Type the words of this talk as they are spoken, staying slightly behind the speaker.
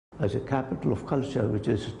as a capital of culture, which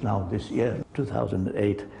is now this year,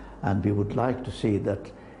 2008, and we would like to see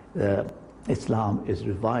that Islam is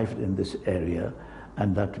revived in this area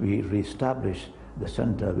and that we re-establish the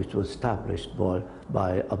center which was established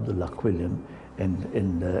by Abdullah Quilliam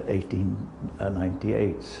in the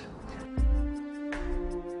 1898s.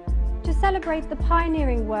 To celebrate the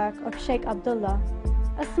pioneering work of Sheikh Abdullah,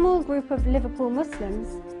 a small group of Liverpool Muslims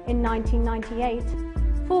in 1998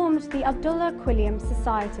 formed the Abdullah Quilliam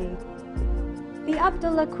Society. The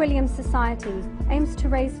Abdullah Quilliam Society aims to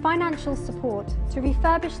raise financial support to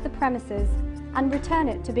refurbish the premises and return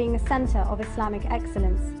it to being a centre of Islamic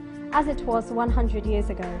excellence, as it was 100 years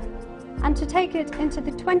ago, and to take it into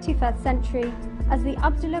the 21st century as the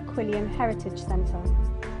Abdullah Quilliam Heritage Centre.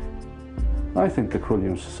 I think the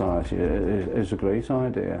Quilliam Society is a great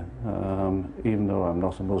idea, even though I'm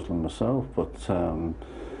not a Muslim myself, but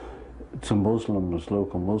to Muslims,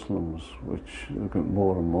 local Muslims, which get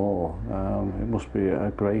more and more, it must be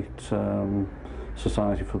a great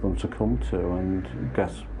society for them to come to and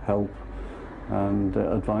get help and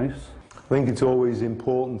advice. I think it's always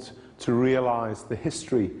important to realise the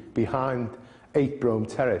history behind 8 Brougham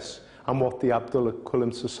Terrace and what the Abdullah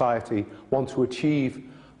Quilliam Society want to achieve,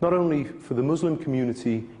 not only for the Muslim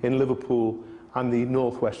community in Liverpool and the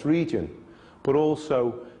Northwest region, but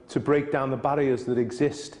also to break down the barriers that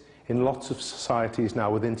exist in lots of societies now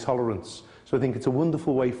with intolerance. So I think it's a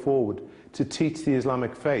wonderful way forward to teach the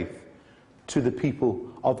Islamic faith to the people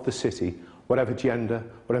of the city, whatever gender,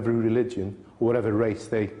 whatever religion, or whatever race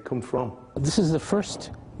they come from. This is the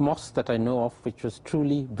first mosque that I know of which was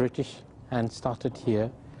truly British and started here.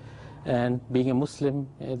 And being a Muslim,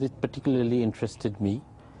 it particularly interested me.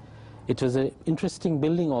 It was an interesting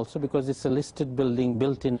building also because it's a listed building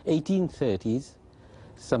built in 1830s,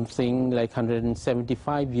 something like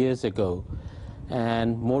 175 years ago.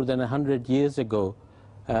 And more than 100 years ago,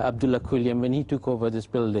 Abdullah Quilliam, when he took over this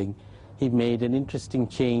building, he made an interesting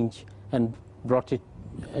change and brought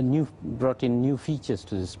in new features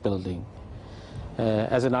to this building.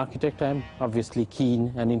 As an architect, I'm obviously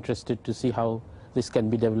keen and interested to see how this can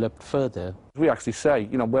be developed further. We actually say,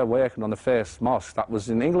 you know, we're working on the first mosque that was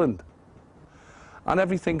in England. And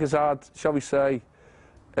everything has had, shall we say,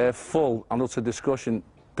 full and utter discussion.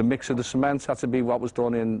 The mix of the cement had to be what was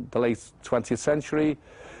done in the late 20th century.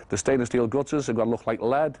 The stainless steel gutters have got to look like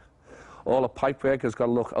lead. All the pipework has got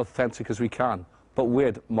to look authentic as we can, but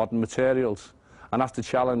with modern materials. And that's the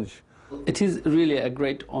challenge. It is really a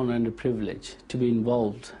great honour and a privilege to be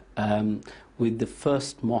involved with the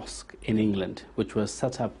first mosque in England, which was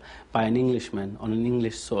set up by an Englishman on an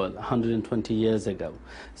English soil 120 years ago.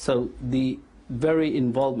 So the very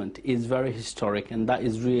involvement is very historic, and that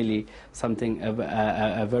is really something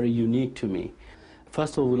very unique to me.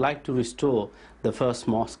 First of all, we'd like to restore the first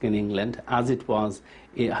mosque in England as it was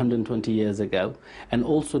 120 years ago, and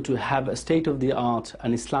also to have a state-of-the-art,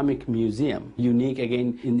 an Islamic museum, unique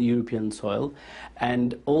again in the European soil,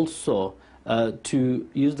 and also to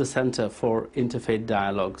use the center for interfaith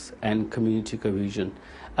dialogues and community cohesion,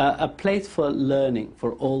 a place for learning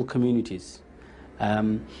for all communities.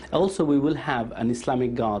 Also, we will have an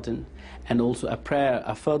Islamic garden and also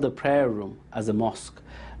a further prayer room as a mosque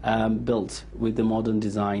built with the modern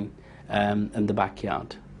design and the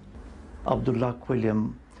backyard. Abdullah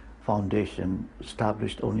Quilliam Foundation,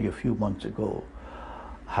 established only a few months ago,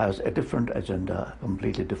 has a different agenda, a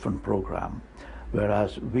completely different program,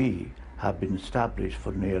 whereas we have been established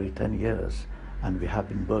for nearly 10 years, and we have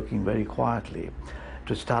been working very quietly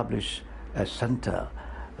to establish a center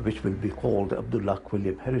which will be called the Abdullah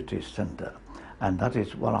Quilliam Heritage Centre, and that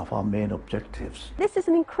is one of our main objectives. This is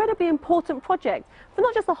an incredibly important project for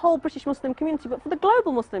not just the whole British Muslim community, but for the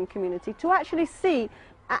global Muslim community, to actually see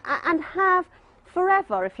and have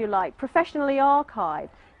forever, if you like, professionally archived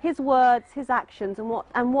his words, his actions,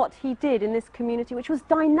 and what he did in this community, which was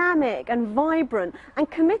dynamic and vibrant and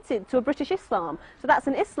committed to a British Islam. So that's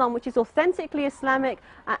an Islam which is authentically Islamic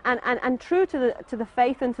and true to the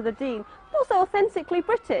faith and to the deen, but also authentically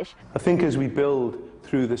British. I think as we build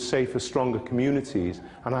through the safer, stronger communities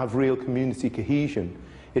and have real community cohesion,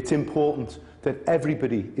 it's important that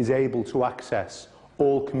everybody is able to access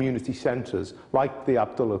all community centres like the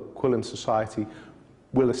Abdullah Quilliam Society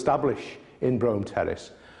will establish in Brougham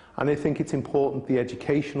Terrace. And I think it's important, the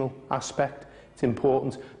educational aspect. It's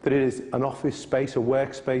important that it is an office space, a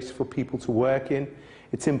workspace for people to work in.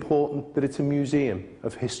 It's important that it's a museum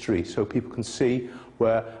of history so people can see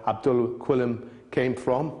where Abdullah Quilliam came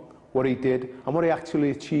from, what he did, and what he actually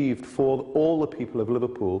achieved for all the people of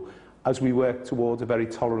Liverpool as we work towards a very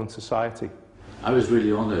tolerant society. I was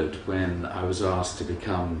really honoured when I was asked to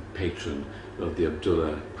become patron of the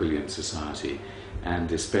Abdullah Quilliam Society,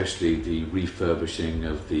 and especially the refurbishing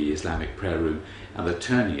of the Islamic prayer room and the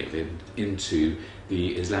turning it into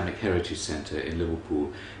the Islamic Heritage Centre in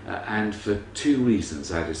Liverpool. And for two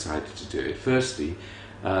reasons I decided to do it. Firstly,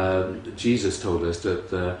 Jesus told us that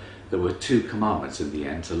there were two commandments in the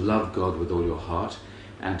end: to love God with all your heart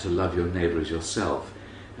and to love your neighbour as yourself.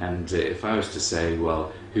 And if I was to say,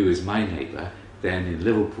 well, who is my neighbour, then in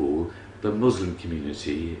Liverpool the Muslim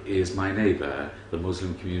community is my neighbour. The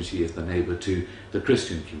Muslim community is the neighbour to the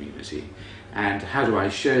Christian community. And how do I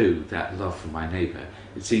show that love for my neighbour?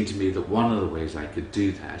 It seemed to me that one of the ways I could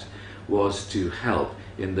do that was to help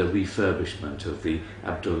in the refurbishment of the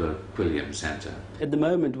Abdullah Quilliam Centre. At the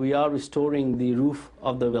moment we are restoring the roof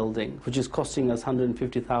of the building, which is costing us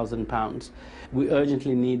 £150,000. We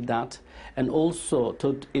urgently need that, and also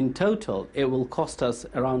in total it will cost us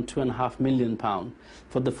around £2.5 million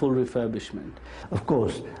for the full refurbishment. Of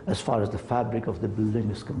course, as far as the fabric of the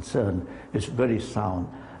building is concerned, it's very sound,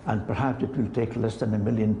 and perhaps it will take less than £1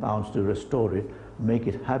 million to restore it, make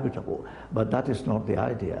it habitable. But that is not the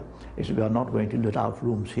idea. We are not going to let out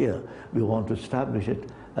rooms here. We want to establish it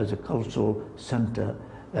as a cultural centre,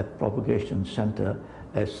 a propagation centre,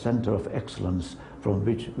 a centre of excellence from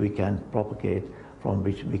which we can propagate, from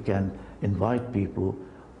which we can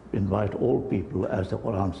invite all people, as the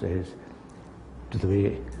Quran says, to the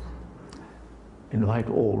way, invite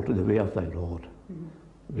all to the way of thy Lord,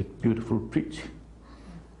 with beautiful preaching.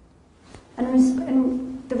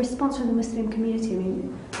 And the response from the Muslim community, I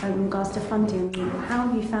mean, in regards to funding, how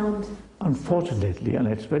have you found? Unfortunately, and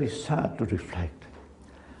it's very sad to reflect,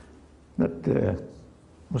 that the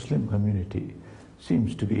Muslim community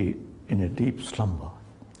seems to be in a deep slumber.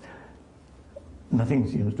 Nothing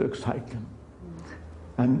seems to excite them.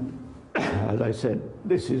 And as I said,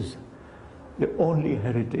 this is the only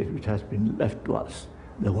heritage which has been left to us,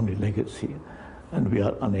 the only legacy, and we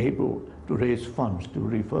are unable to raise funds to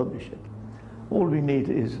refurbish it. All we need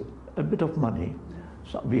is a bit of money.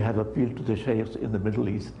 So we have appealed to the sheikhs in the Middle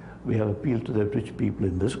East, we have appealed to the rich people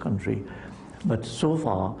in this country, but so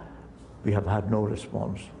far we have had no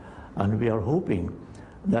response. And we are hoping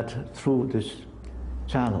that through this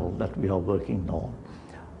channel that we are working on,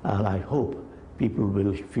 and I hope people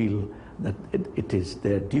will feel that it is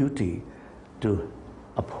their duty to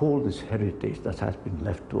uphold this heritage that has been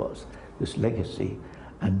left to us, this legacy,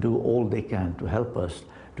 and do all they can to help us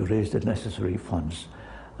to raise the necessary funds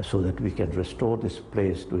so that we can restore this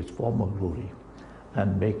place to its former glory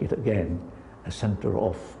and make it again a center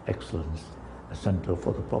of excellence, a center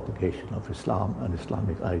for the propagation of Islam and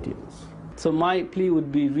Islamic ideals. So my plea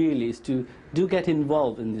would be really is to do get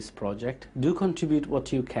involved in this project, do contribute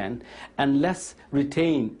what you can, and let's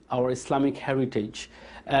retain our Islamic heritage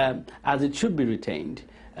as it should be retained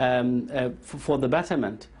for the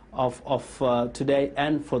betterment of today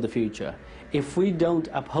and for the future. If we don't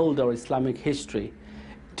uphold our Islamic history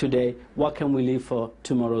today, what can we leave for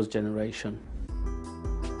tomorrow's generation?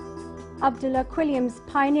 Abdullah Quilliam's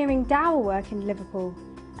pioneering dawah work in Liverpool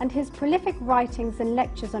and his prolific writings and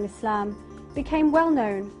lectures on Islam became well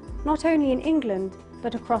known not only in England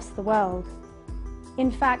but across the world.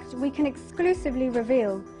 In fact, we can exclusively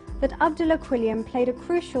reveal that Abdullah Quilliam played a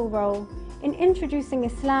crucial role in introducing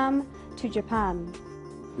Islam to Japan.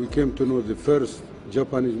 We came to know the first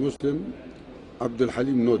Japanese Muslim, Abdul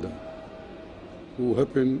Halim Noda, who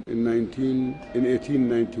happened in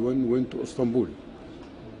 1891, went to Istanbul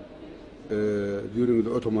during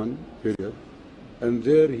the Ottoman period, and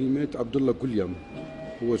there he met Abdullah Quilliam,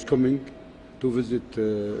 who was coming to visit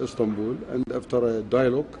Istanbul, and after a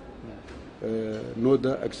dialogue,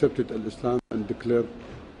 Noda accepted Islam and declared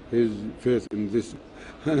his faith in this.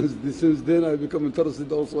 And since then I become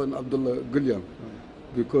interested also in Abdullah Quilliam,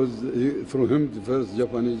 because through him the first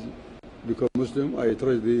Japanese become Muslim. I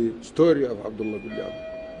traced the story of Abdullah Quilliam.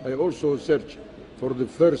 I also searched for the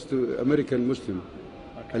first American Muslim,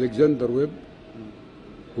 Alexander Webb,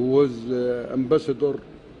 who was ambassador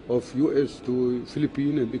of US to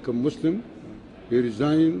Philippines and become Muslim. He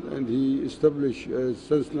resigned and he established a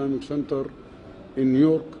Islamic Center in New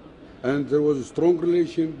York, and there was a strong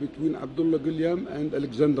relation between Abdullah Quilliam and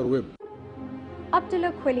Alexander Webb.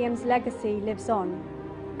 Abdullah Quilliam's legacy lives on,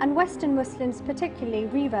 and Western Muslims, particularly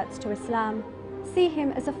reverts to Islam, see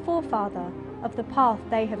him as a forefather of the path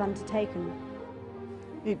they have undertaken.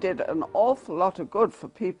 He did an awful lot of good for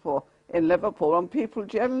people in Liverpool and people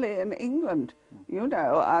generally in England, you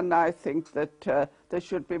know, and I think that there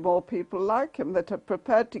should be more people like him that are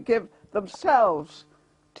prepared to give themselves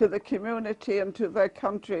to the community and to their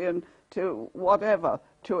country and to whatever,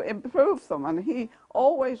 to improve them. And he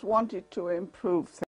always wanted to improve things.